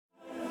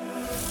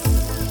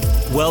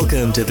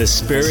Welcome to the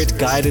Spirit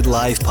Guided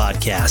Life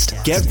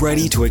podcast. Get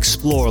ready to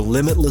explore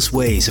limitless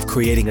ways of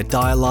creating a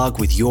dialogue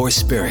with your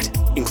spirit,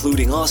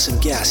 including awesome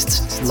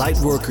guests, light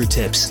worker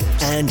tips,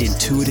 and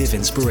intuitive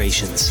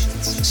inspirations.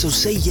 So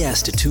say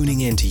yes to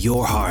tuning in to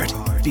your heart.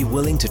 Be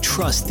willing to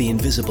trust the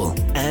invisible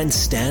and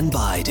stand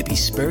by to be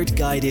spirit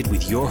guided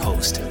with your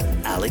host,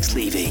 Alex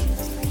Levy.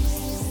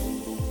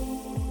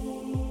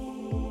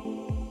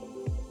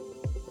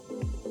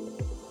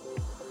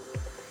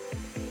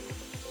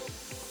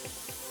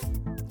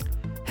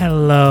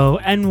 Hello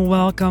and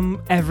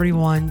welcome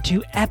everyone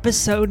to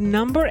episode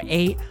number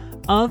 8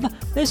 of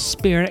the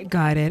Spirit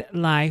Guided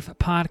Life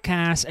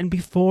podcast. And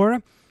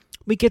before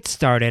we get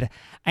started,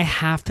 I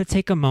have to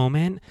take a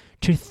moment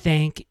to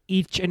thank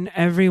each and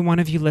every one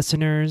of you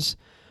listeners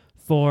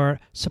for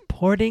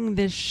supporting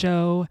this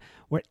show.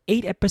 We're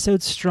 8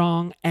 episodes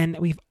strong and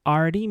we've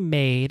already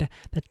made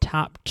the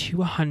top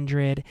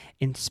 200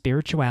 in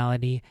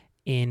spirituality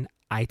in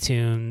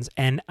iTunes,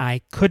 and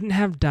I couldn't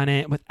have done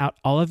it without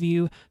all of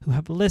you who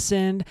have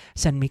listened,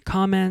 sent me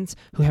comments,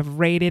 who have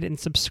rated and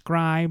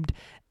subscribed,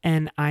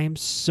 and I am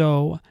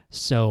so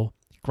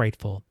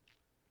grateful.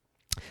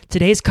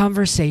 Today's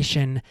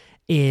conversation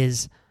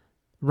is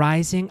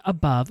rising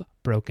above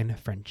broken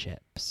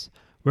friendships.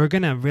 We're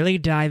going to really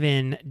dive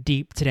in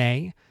deep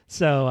today,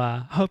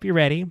 so hope you're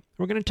ready.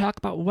 We're going to talk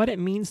about what it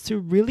means to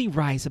really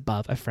rise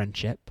above a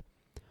friendship,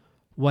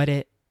 what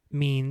it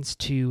means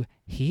to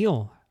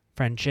heal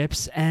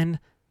friendships, and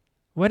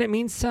what it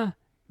means to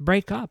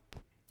break up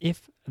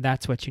if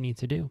that's what you need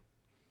to do.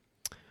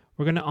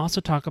 We're going to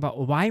also talk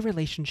about why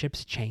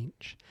relationships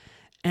change.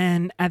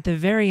 And at the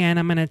very end,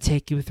 I'm going to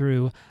take you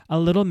through a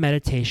little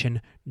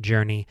meditation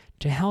journey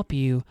to help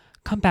you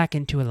come back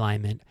into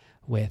alignment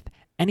with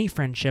any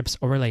friendships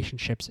or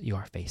relationships you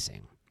are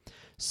facing.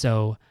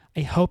 So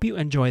I hope you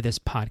enjoy this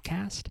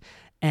podcast.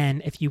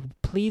 And if you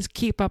please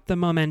keep up the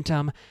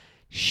momentum,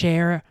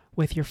 share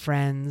with your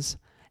friends,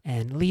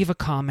 and leave a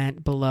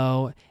comment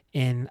below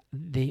in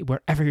the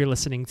wherever you're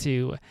listening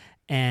to,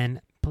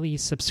 and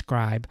please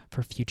subscribe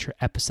for future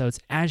episodes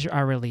as you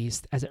are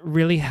released, as it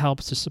really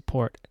helps to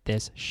support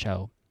this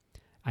show.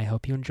 I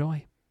hope you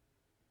enjoy.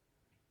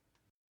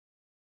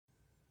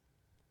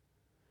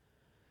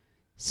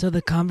 So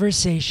the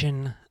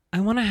conversation I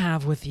want to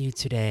have with you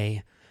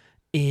today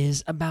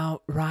is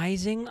about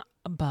rising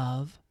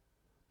above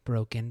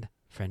broken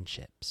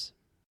friendships.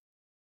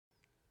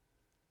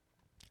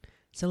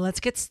 So let's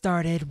get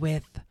started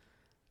with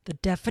the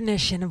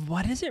definition of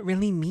what does it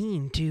really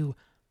mean to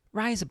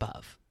rise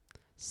above.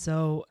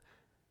 So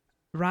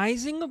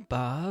rising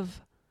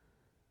above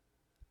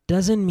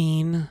doesn't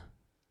mean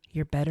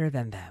you're better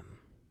than them.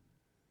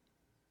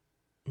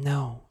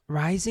 No,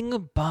 rising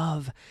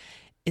above,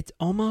 it's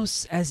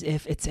almost as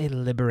if it's a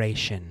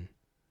liberation.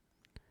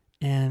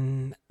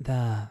 And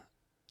the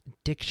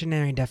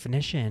dictionary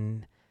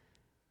definition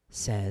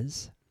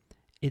says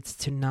it's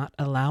to not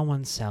allow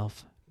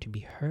oneself to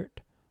be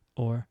hurt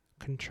or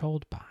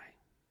controlled by.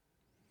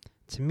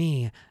 To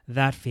me,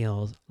 that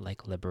feels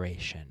like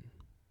liberation.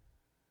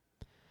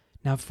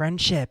 Now,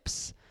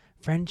 friendships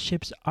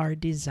are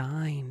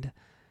designed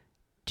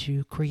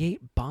to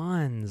create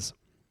bonds,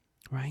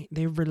 right?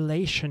 They're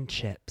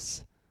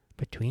relationships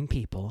between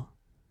people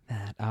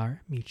that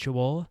are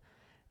mutual,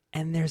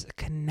 and there's a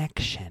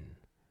connection.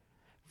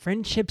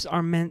 Friendships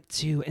are meant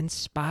to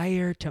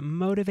inspire, to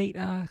motivate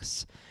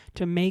us,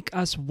 to make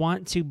us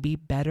want to be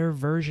better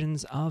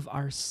versions of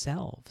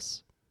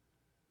ourselves.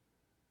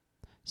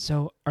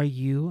 So, are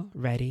you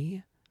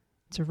ready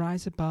to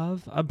rise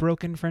above a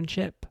broken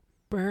friendship?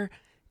 We're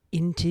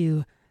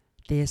into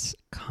this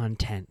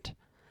content.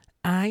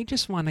 I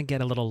just want to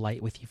get a little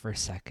light with you for a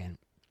second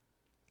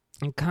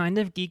and kind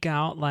of geek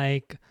out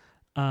like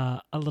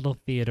a little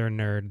theater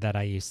nerd that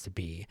I used to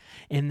be.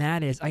 And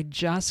that is, I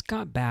just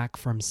got back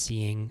from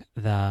seeing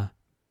the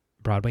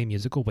Broadway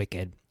musical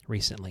Wicked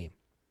recently.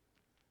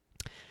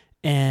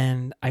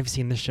 And I've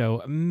seen the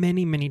show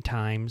many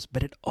times,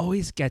 but it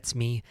always gets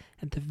me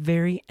at the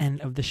very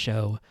end of the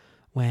show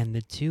when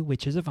the two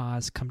Witches of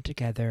Oz come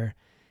together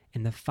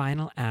in the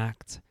final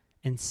act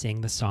and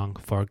sing the song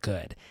For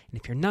Good. And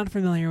if you're not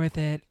familiar with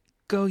it,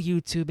 go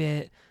YouTube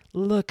it,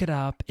 look it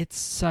up. It's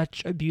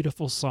such a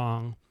beautiful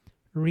song.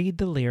 Read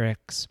the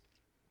lyrics.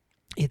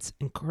 It's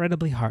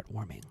incredibly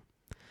heartwarming.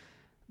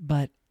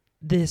 But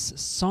this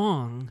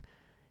song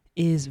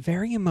is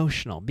very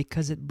emotional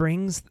because it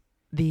brings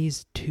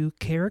these two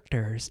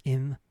characters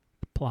in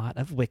the plot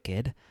of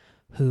Wicked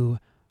who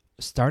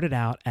started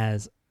out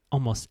as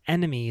almost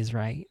enemies,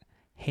 right?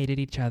 Hated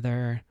each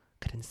other,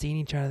 couldn't see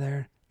each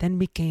other, then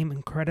became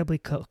incredibly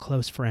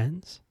close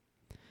friends.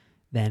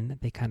 Then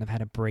they kind of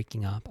had a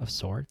breaking up of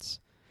sorts.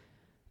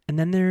 And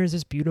then there's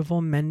this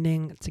beautiful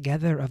mending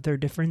together of their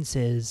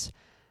differences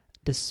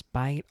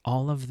despite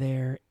all of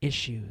their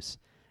issues.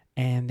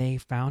 And they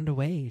found a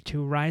way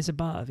to rise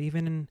above,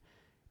 even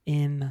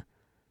in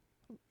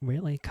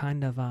really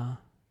kind of a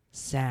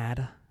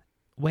sad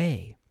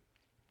way.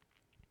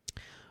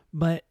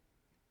 But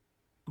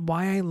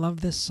why I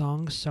love this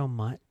song so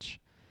much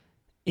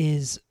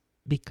is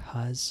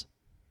because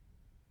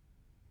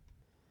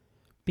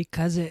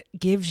because it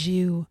gives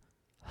you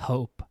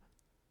hope.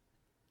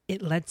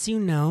 It lets you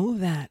know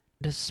that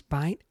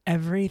despite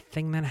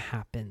everything that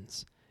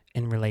happens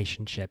in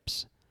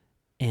relationships,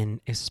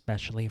 and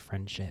especially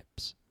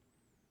friendships,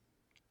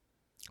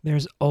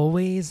 there's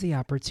always the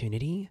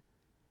opportunity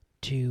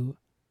to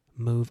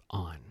move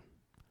on.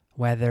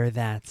 Whether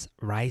that's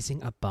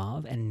rising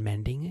above and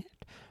mending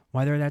it,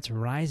 whether that's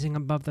rising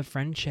above the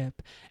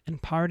friendship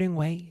and parting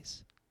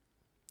ways.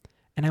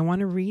 And I want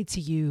to read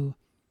to you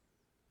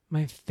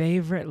my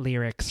favorite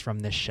lyrics from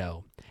this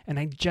show. And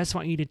I just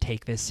want you to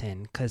take this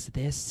in because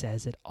this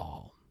says it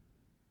all.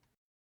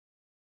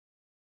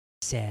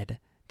 It said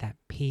that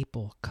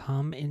people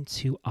come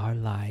into our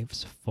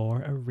lives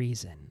for a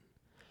reason,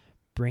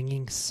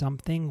 bringing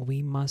something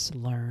we must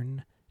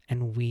learn,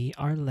 and we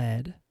are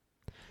led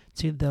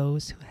to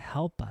those who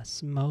help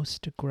us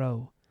most to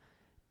grow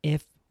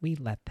if we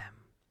let them,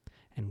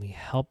 and we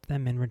help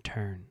them in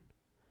return.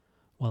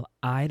 Well,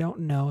 I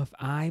don't know if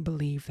I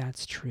believe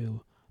that's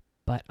true,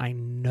 but I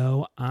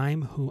know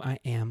I'm who I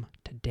am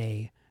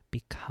today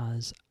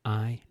because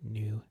I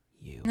knew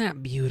you. Isn't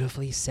that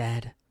beautifully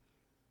said?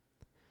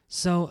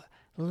 So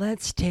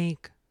let's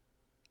take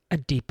a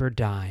deeper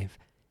dive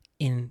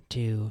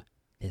into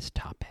this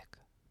topic.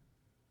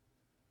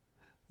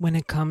 When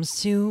it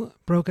comes to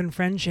broken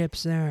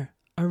friendships, there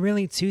are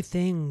really two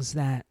things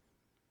that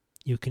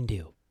you can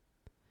do.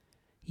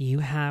 You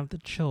have the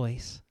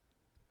choice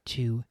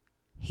to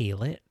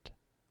heal it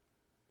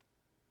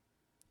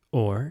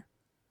or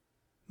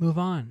move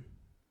on.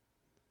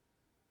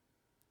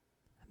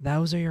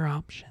 Those are your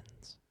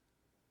options.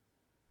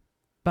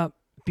 But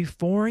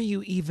before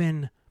you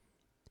even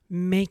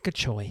make a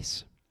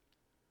choice,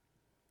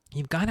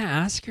 you've got to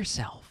ask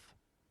yourself,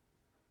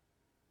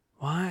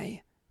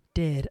 why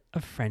did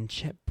a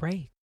friendship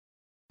break?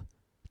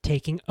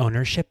 Taking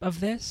ownership of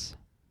this?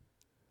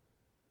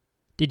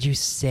 Did you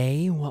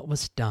say what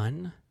was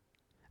done?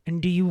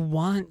 And do you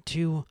want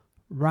to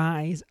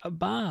rise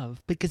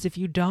above? Because if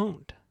you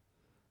don't,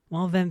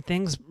 well, then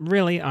things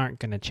really aren't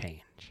going to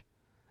change.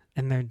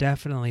 And there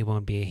definitely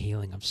won't be a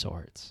healing of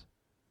sorts.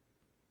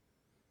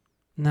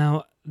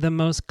 Now, the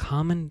most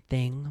common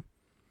thing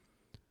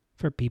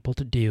for people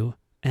to do,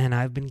 and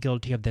I've been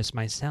guilty of this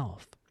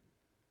myself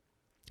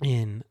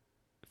in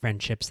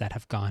friendships that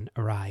have gone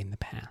awry in the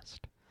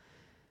past,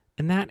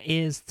 and that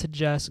is to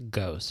just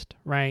ghost,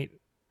 right?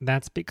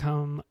 That's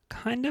become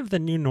kind of the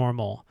new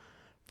normal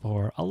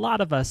for a lot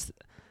of us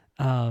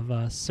of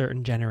a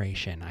certain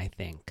generation, I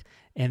think.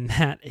 And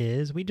that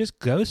is we just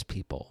ghost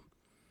people,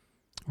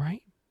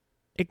 right?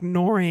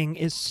 Ignoring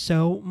is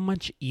so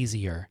much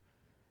easier.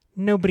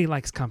 Nobody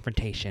likes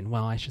confrontation.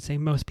 Well, I should say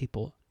most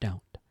people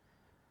don't.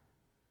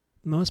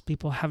 Most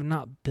people have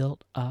not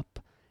built up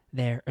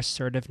their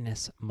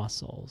assertiveness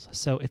muscles.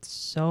 So it's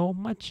so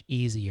much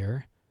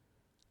easier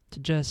to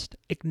just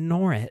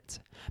ignore it,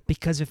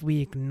 because if we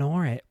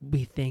ignore it,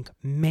 we think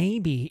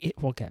maybe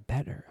it will get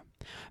better.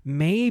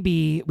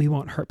 Maybe we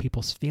won't hurt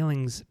people's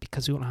feelings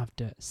because we won't have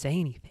to say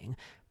anything.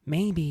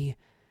 Maybe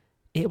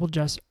it will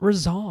just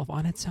resolve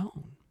on its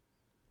own.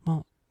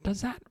 Well,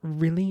 does that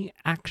really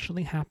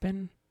actually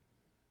happen?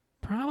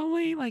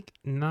 Probably like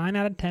 9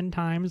 out of 10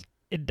 times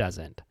it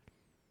doesn't.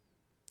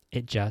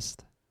 It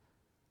just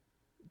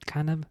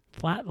kind of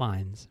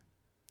flatlines.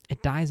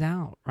 It dies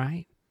out,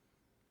 right?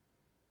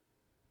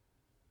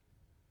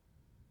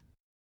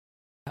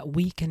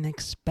 We can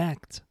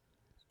expect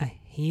a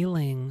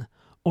healing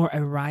or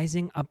a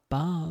rising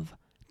above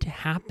to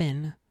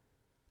happen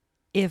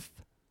if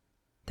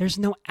there's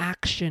no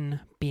action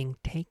being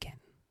taken.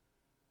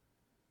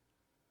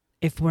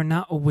 If we're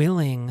not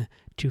willing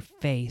to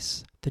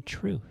face the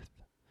truth.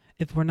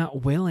 If we're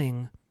not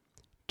willing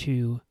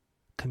to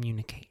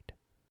communicate.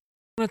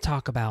 I'm going to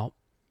talk about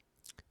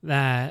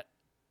that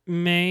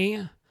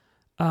may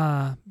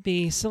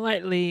be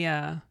slightly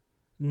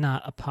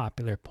not a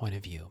popular point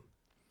of view.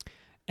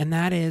 And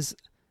that is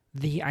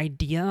the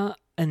idea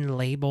and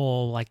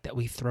label like that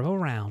we throw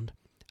around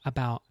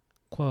about,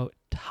 quote,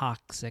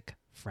 toxic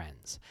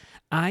friends.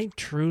 I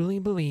truly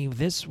believe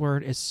this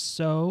word is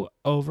so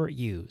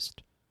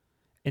overused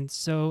and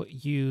so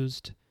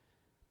used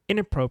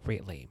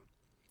inappropriately,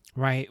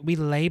 right? We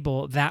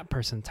label that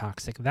person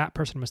toxic. That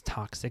person was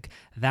toxic.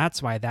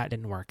 That's why that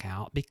didn't work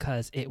out,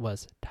 because it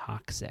was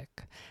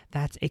toxic.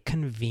 That's a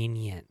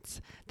convenience.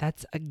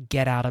 That's a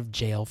get out of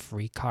jail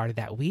free card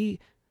that we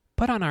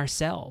put on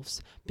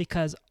ourselves,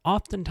 because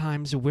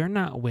oftentimes we're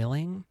not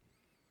willing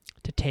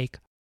to take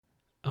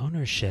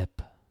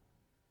ownership.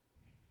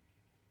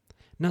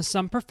 Now,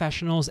 some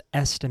professionals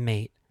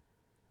estimate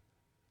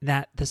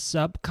that the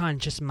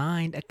subconscious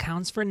mind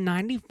accounts for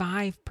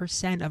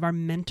 95% of our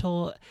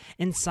mental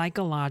and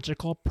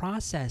psychological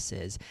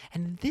processes.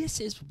 And this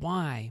is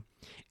why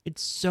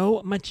it's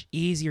so much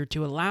easier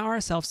to allow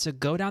ourselves to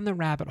go down the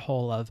rabbit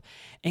hole of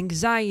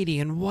anxiety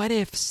and what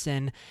ifs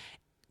and,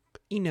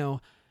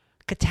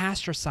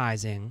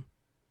 catastrophizing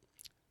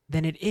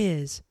than it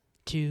is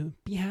to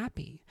be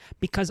happy,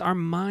 because our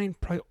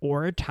mind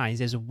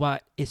prioritizes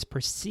what is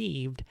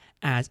perceived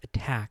as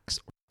attacks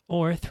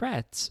or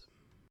threats.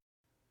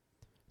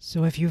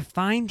 So if you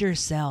find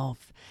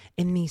yourself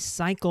in these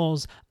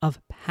cycles of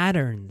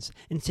patterns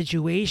and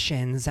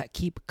situations that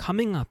keep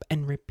coming up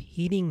and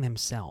repeating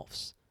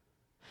themselves,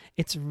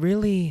 it's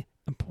really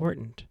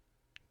important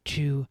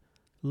to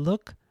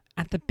look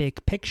at the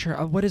big picture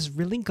of what is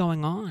really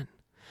going on,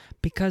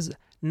 because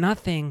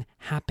nothing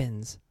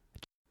happens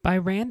by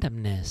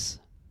randomness.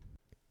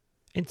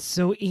 It's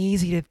so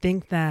easy to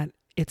think that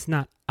it's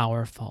not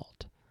our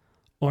fault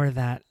or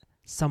that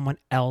someone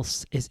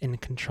else is in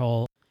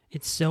control.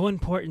 It's so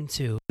important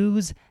to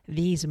use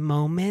these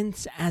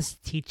moments as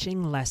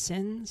teaching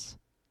lessons,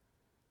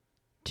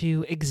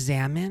 to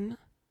examine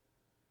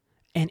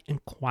and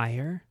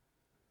inquire.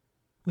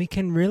 We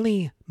can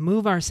really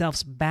move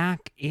ourselves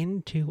back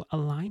into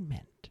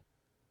alignment.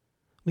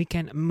 We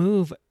can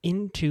move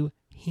into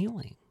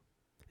healing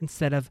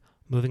instead of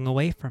moving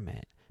away from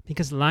it,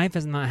 because life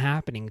is not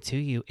happening to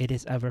you. It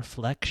is a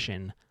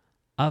reflection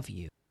of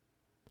you.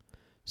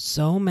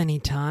 So many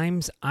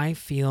times I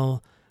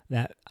feel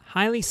that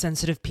highly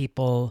sensitive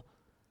people,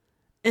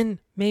 and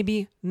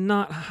maybe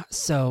not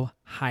so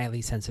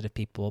highly sensitive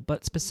people,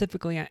 but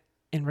specifically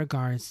in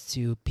regards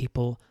to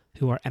people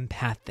who are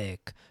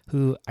empathic,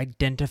 who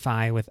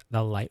identify with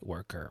the light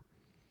worker,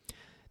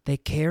 they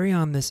carry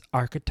on this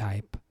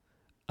archetype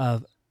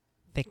of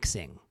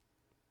fixing.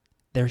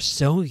 They're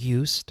so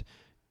used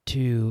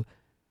to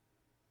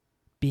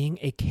being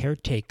a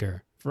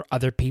caretaker for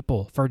other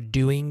people, for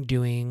doing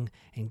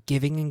and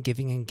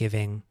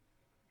giving,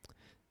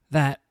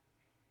 that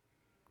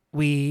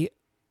we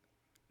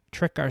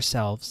trick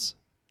ourselves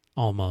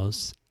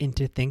almost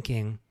into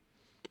thinking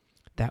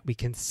that we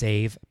can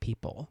save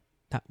people,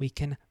 that we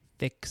can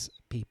fix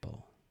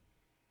people.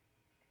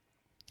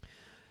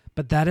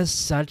 But that is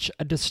such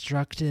a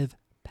destructive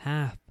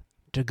path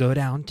to go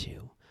down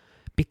to,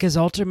 because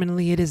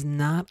ultimately it is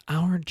not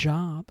our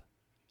job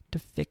to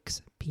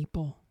fix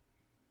people.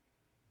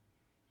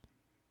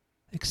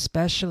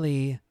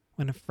 Especially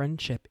when a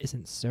friendship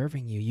isn't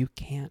serving you, you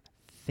can't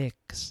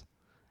fix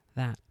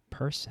that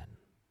person.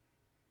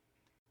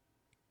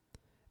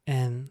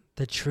 And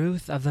the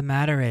truth of the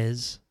matter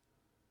is,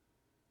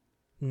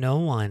 no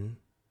one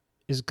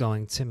is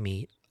going to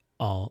meet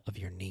all of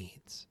your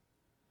needs.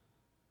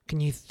 Can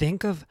you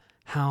think of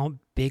how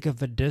big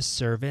of a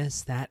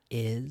disservice that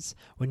is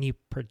when you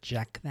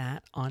project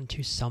that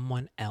onto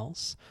someone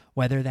else,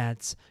 whether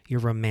that's your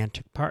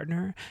romantic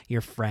partner,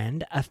 your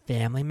friend, a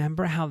family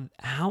member? How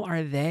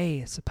are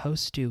they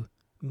supposed to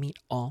meet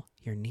all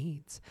your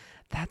needs?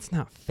 That's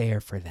not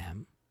fair for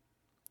them.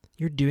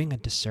 You're doing a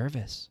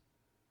disservice.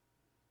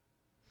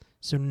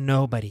 So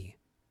nobody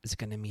is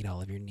going to meet all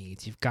of your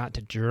needs. You've got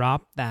to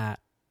drop that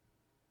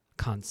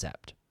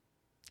concept.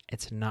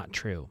 It's not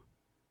true.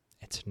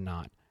 It's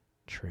not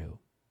true.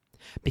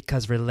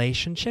 Because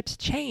relationships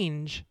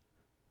change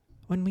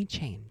when we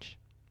change.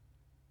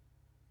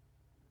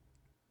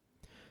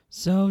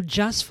 So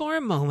just for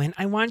a moment,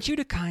 I want you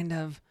to kind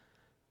of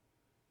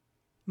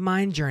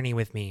mind journey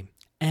with me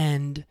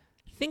and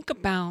think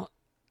about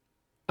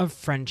a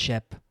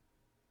friendship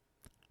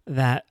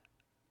that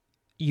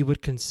you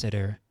would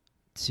consider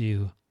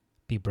to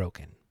be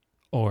broken,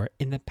 or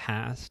in the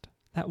past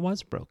that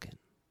was broken.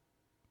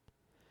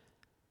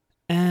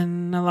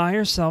 And allow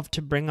yourself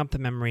to bring up the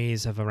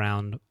memories of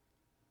around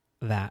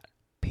that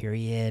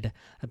period,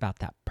 about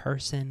that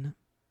person,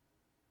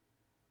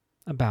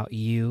 about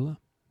you,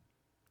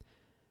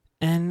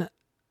 and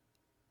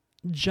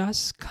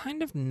just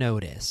kind of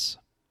notice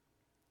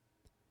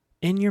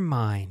in your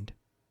mind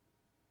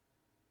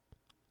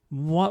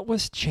what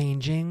was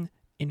changing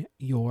in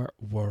your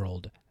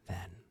world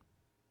then.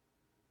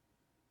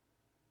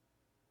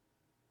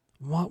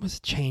 What was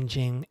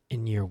changing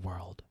in your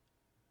world?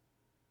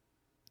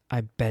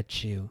 I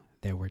bet you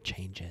there were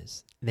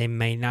changes. They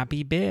may not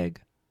be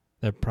big.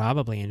 They're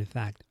probably, in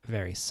fact,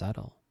 very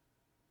subtle.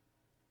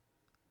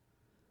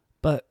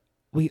 But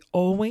we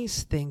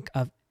always think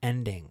of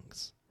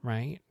endings,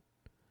 right?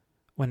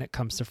 When it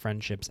comes to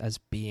friendships as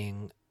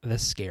being the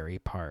scary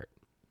part.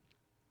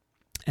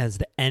 As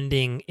the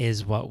ending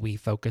is what we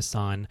focus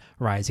on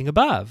rising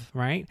above,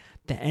 right?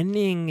 The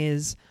ending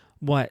is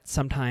what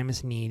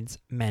sometimes needs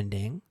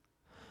mending.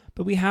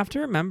 But we have to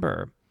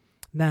remember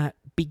that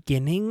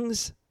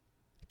beginnings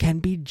can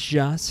be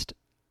just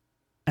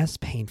as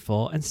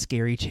painful and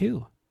scary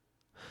too.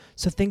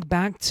 So think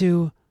back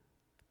to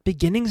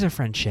beginnings of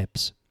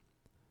friendships,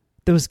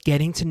 those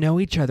getting to know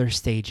each other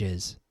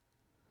stages.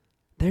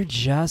 They're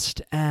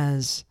just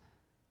as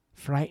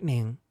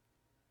frightening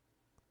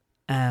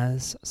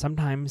as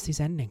sometimes these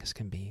endings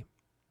can be.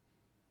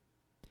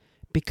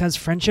 Because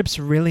friendships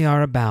really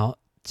are about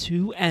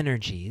two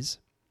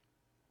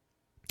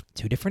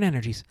different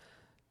energies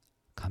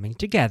coming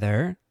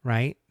together,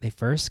 right? They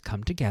first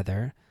come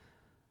together.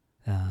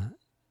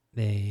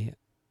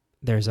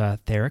 There's a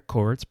etheric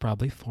chords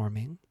probably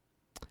forming.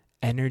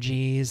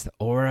 Energies, the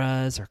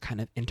auras are kind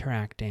of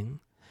interacting.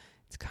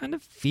 It's kind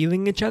of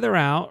feeling each other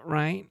out,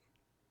 right?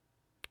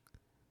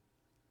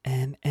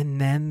 And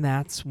then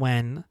that's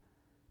when,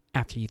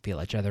 after you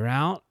feel each other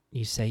out,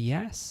 you say,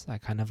 yes, I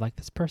kind of like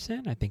this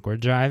person. I think we're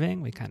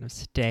driving. We kind of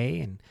stay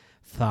and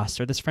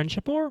foster this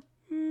friendship. Or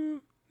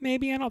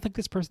maybe I don't think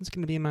this person's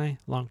going to be my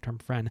long-term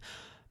friend.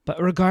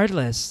 But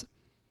regardless,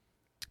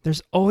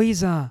 there's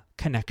always a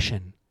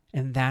connection.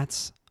 And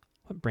that's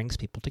what brings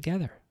people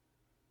together.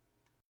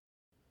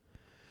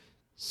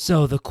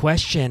 So the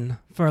question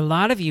for a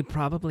lot of you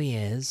probably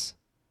is,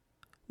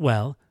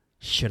 well,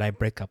 should I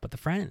break up with a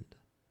friend?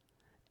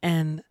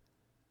 And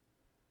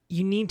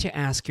you need to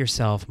ask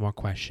yourself more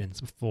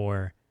questions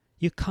before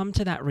you come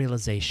to that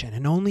realization.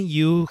 And only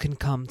you can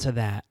come to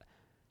that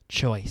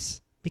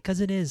choice, because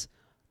it is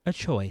a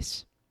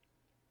choice.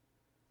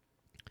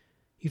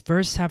 You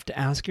first have to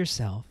ask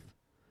yourself,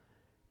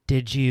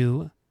 did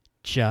you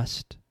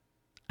just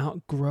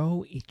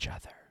outgrow each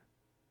other?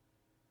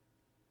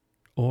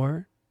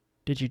 Or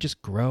did you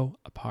just grow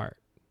apart?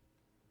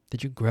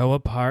 Did you grow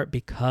apart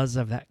because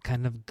of that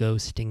kind of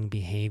ghosting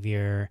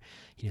behavior?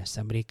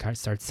 Somebody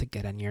starts to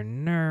get on your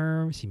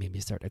nerves. You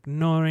maybe start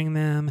ignoring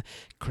them.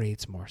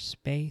 Creates more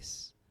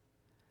space.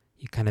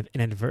 You kind of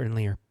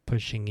inadvertently are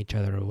pushing each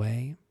other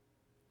away.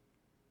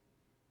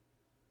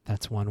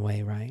 That's one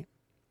way, right?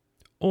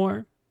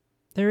 Or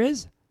there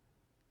is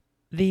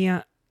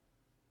the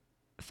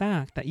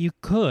fact that you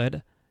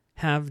could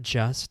have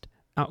just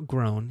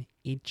outgrown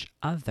each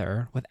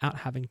other without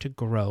having to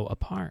grow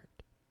apart.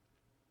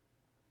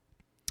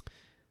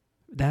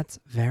 That's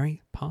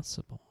very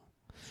possible.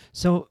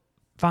 So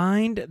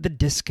find the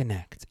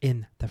disconnect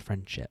in the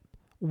friendship.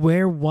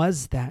 Where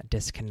was that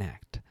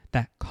disconnect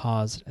that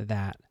caused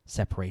that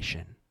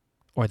separation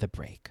or the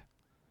break?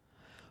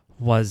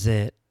 Was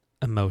it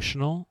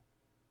emotional?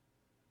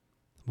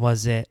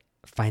 Was it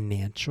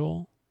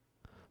financial?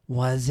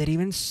 Was it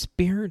even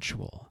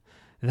spiritual?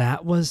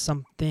 That was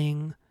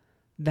something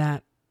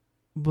that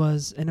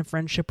was in a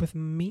friendship with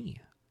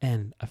me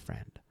and a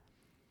friend.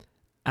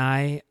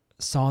 I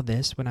saw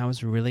this when I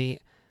was really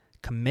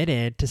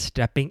committed to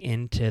stepping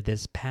into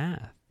this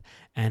path.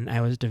 And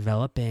I was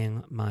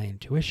developing my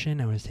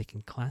intuition. I was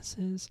taking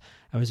classes.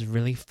 I was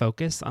really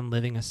focused on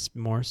living a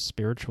more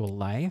spiritual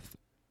life.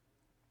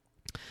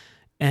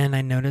 And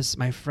I noticed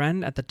my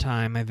friend at the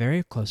time, my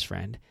very close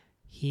friend,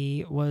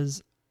 he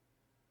was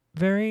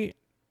very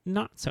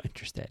not so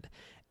interested.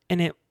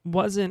 And it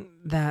wasn't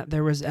that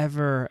there was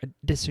ever a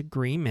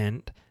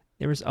disagreement.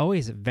 There was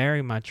always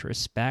very much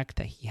respect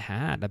that he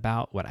had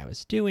about what I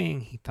was doing.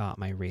 He thought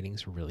my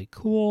readings were really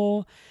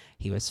cool.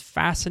 He was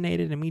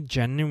fascinated, and we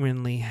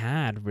genuinely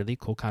had really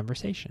cool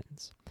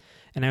conversations.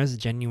 And I was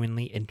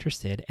genuinely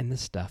interested in the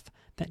stuff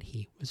that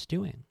he was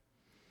doing.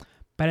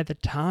 But at the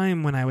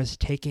time when I was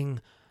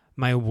taking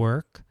my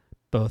work,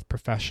 both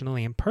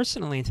professionally and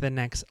personally, to the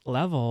next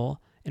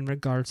level in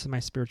regards to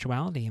my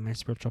spirituality and my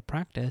spiritual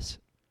practice,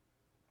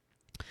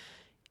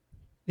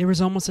 there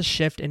was almost a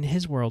shift in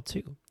his world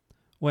too,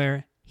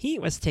 where he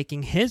was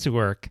taking his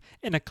work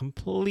in a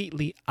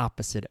completely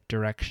opposite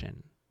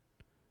direction,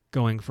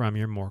 going from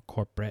your more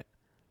corporate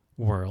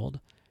world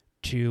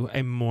to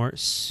a more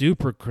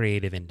super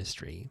creative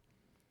industry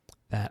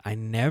that I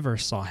never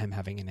saw him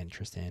having an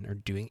interest in or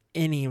doing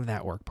any of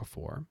that work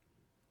before.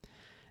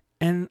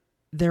 And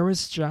there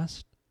was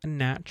just a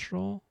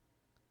natural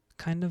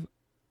kind of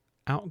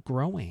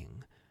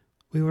outgrowing.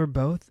 We were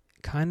both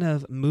kind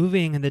of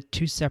moving into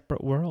two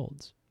separate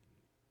worlds.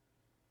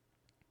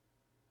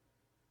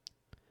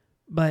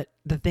 But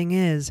the thing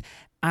is,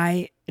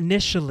 I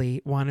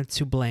initially wanted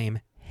to blame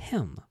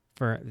him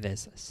for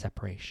this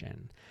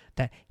separation,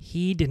 that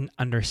he didn't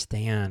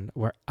understand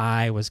where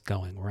I was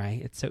going,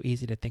 right? It's so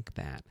easy to think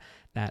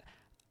that,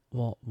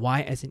 well,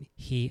 why isn't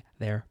he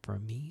there for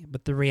me?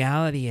 But the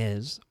reality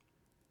is,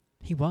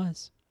 he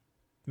was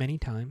many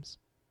times,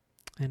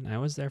 and I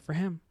was there for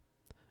him.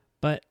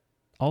 But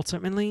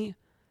ultimately,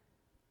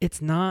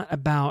 it's not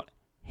about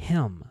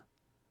him.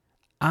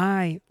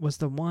 I was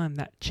the one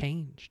that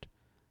changed.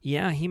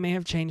 Yeah, he may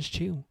have changed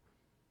too,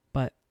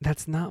 but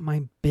that's not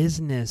my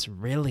business,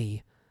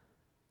 really,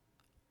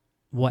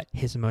 what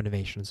his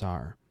motivations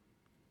are.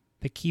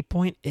 The key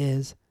point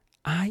is,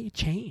 I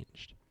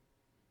changed.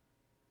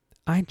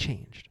 I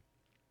changed.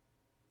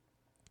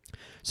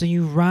 So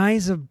you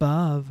rise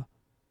above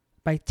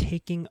by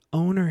taking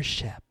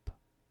ownership.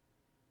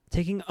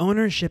 Taking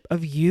ownership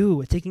of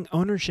you, taking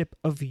ownership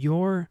of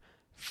your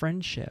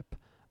friendship,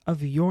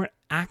 of your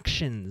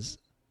actions,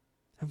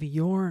 of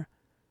your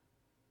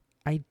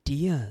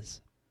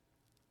ideas.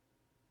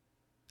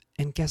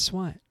 And guess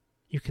what?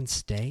 You can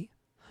stay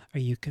or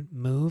you can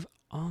move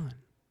on.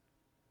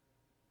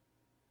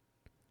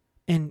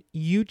 And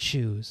you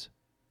choose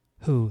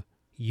who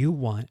you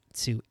want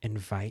to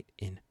invite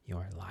in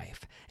your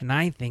life. And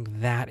I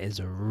think that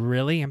is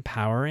really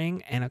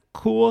empowering and a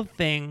cool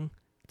thing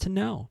to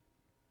know.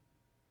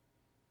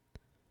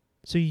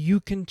 So you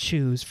can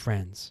choose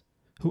friends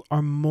who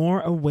are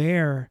more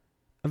aware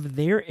of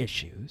their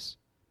issues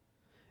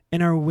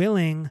and are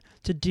willing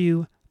to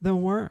do the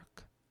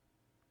work.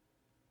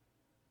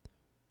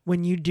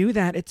 When you do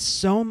that, it's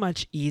so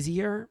much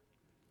easier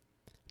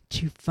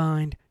to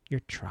find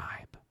your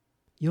tribe.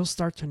 you'll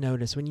start to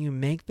notice when you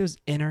make those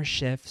inner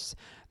shifts,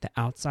 the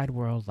outside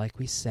world, like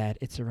we said,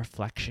 it's a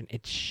reflection,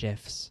 it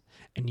shifts,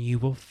 and you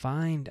will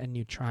find a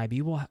new tribe.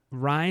 You will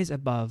rise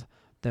above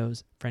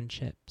those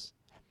friendships.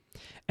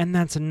 And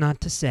that's not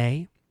to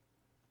say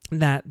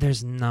that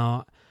there's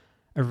not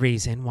a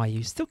reason why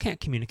you still can't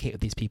communicate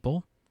with these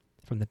people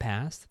from the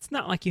past. It's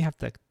not like you have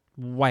to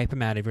wipe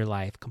them out of your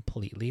life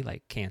completely,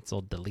 like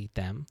cancel, delete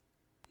them.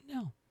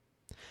 No.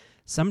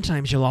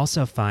 Sometimes you'll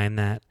also find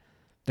that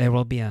there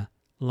will be a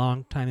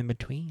long time in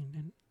between,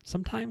 and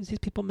sometimes these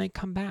people may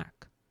come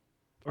back,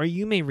 or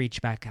you may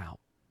reach back out.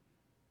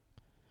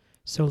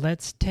 So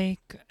let's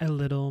take a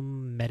little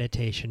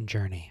meditation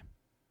journey.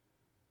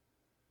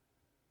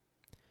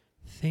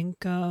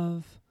 Think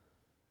of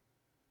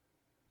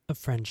a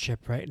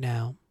friendship right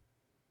now.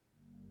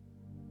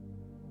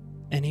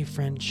 Any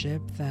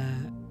friendship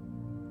that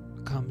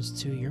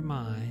comes to your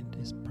mind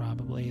is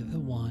probably the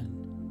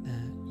one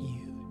that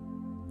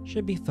you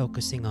should be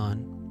focusing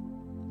on.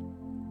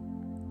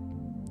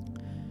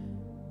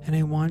 And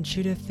I want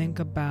you to think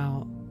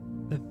about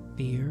the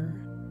fear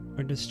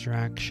or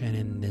distraction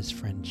in this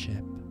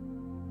friendship.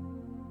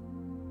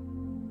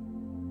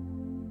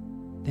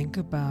 Think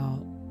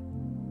about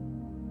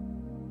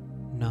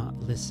not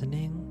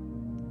listening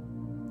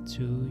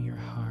to your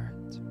heart.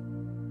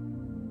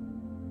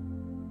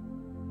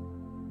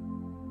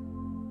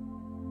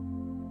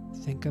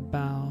 Think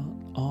about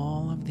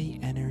all of the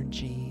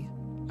energy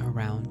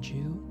around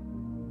you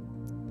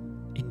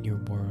in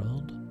your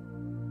world,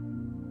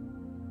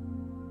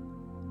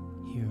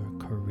 your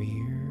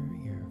career,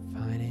 your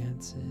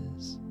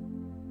finances,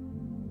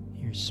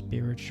 your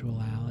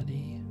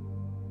spirituality,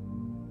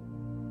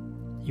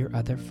 your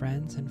other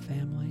friends and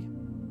family.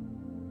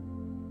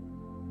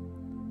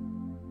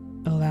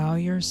 Allow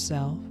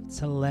yourself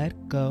to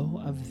let go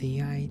of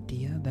the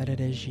idea that it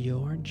is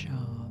your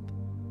job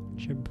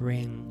to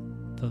bring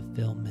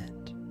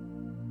fulfillment,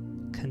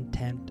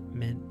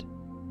 contentment,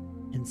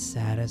 and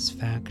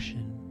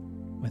satisfaction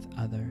with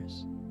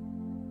others,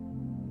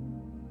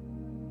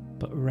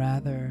 but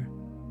rather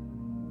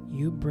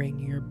you bring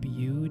your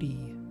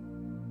beauty.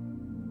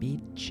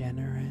 Be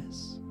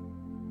generous.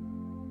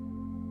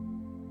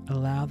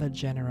 Allow the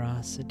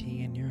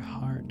generosity in your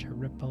heart to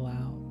ripple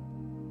out.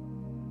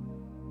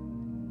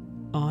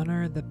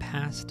 Honor the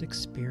past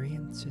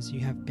experiences you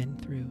have been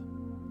through.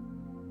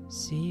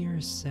 See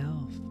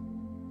yourself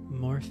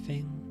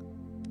morphing,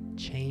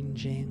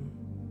 changing,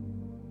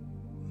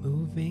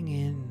 moving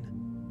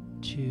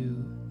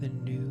into the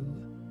new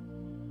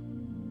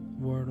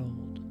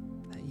world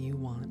that you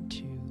want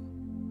to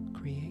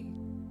create.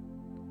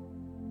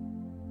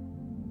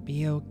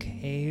 Be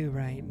okay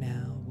right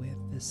now with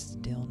the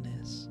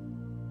stillness.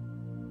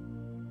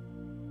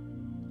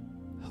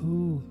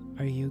 Who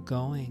are you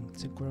going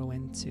to grow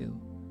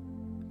into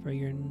for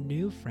your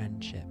new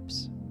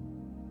friendships?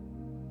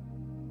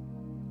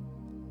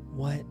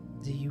 What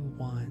do you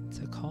want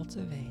to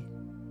cultivate?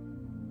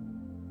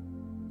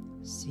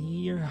 See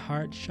your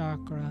heart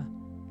chakra,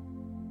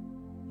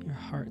 your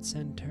heart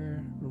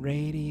center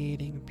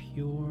radiating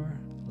pure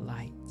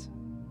light,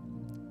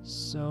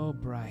 so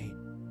bright,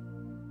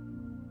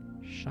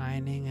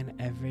 shining in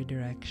every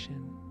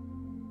direction.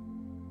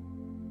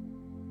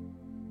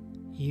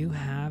 You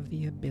have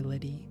the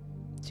ability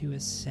to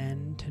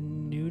ascend to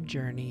new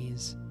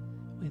journeys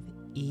with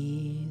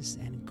ease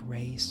and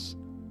grace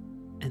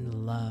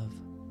and love,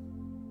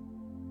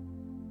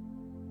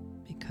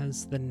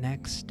 because the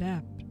next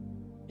step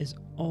is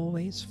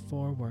always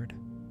forward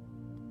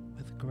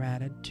with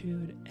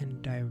gratitude and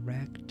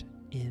direct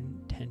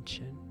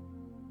intention.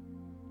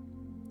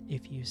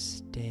 If you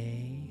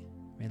stay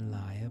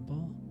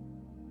reliable,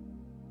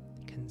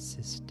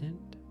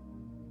 consistent,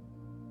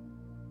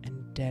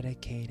 and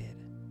dedicated,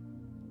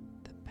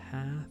 the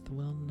path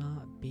will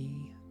not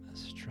be a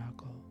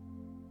struggle.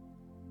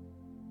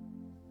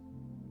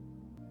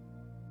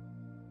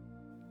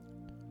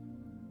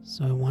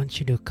 So I want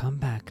you to come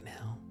back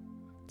now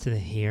to the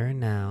here and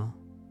now,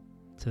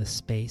 to the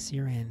space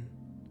you're in.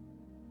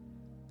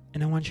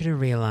 And I want you to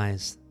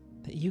realize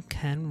that you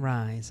can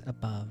rise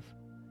above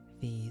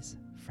these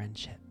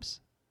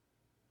friendships.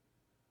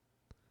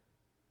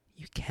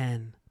 You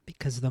can,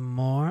 because the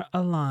more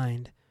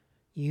aligned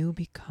you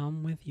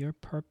become with your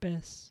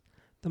purpose,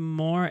 the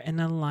more in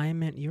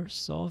alignment your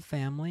soul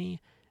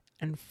family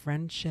and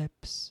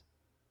friendships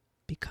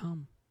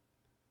become.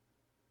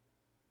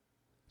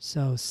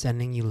 So,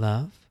 sending you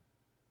love,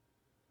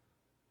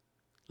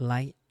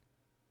 light,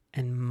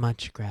 and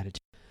much gratitude.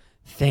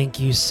 Thank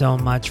you so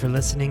much for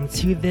listening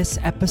to this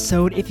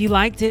episode. If you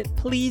liked it,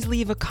 please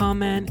leave a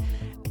comment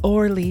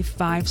or leave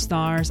 5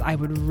 stars. I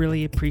would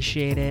really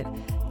appreciate it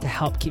to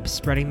help keep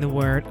spreading the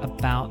word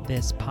about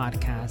this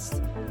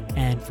podcast.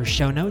 And for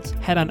show notes,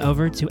 head on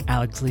over to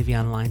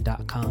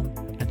alexlevionline.com.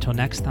 Until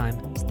next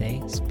time,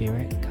 stay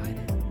spirit guided.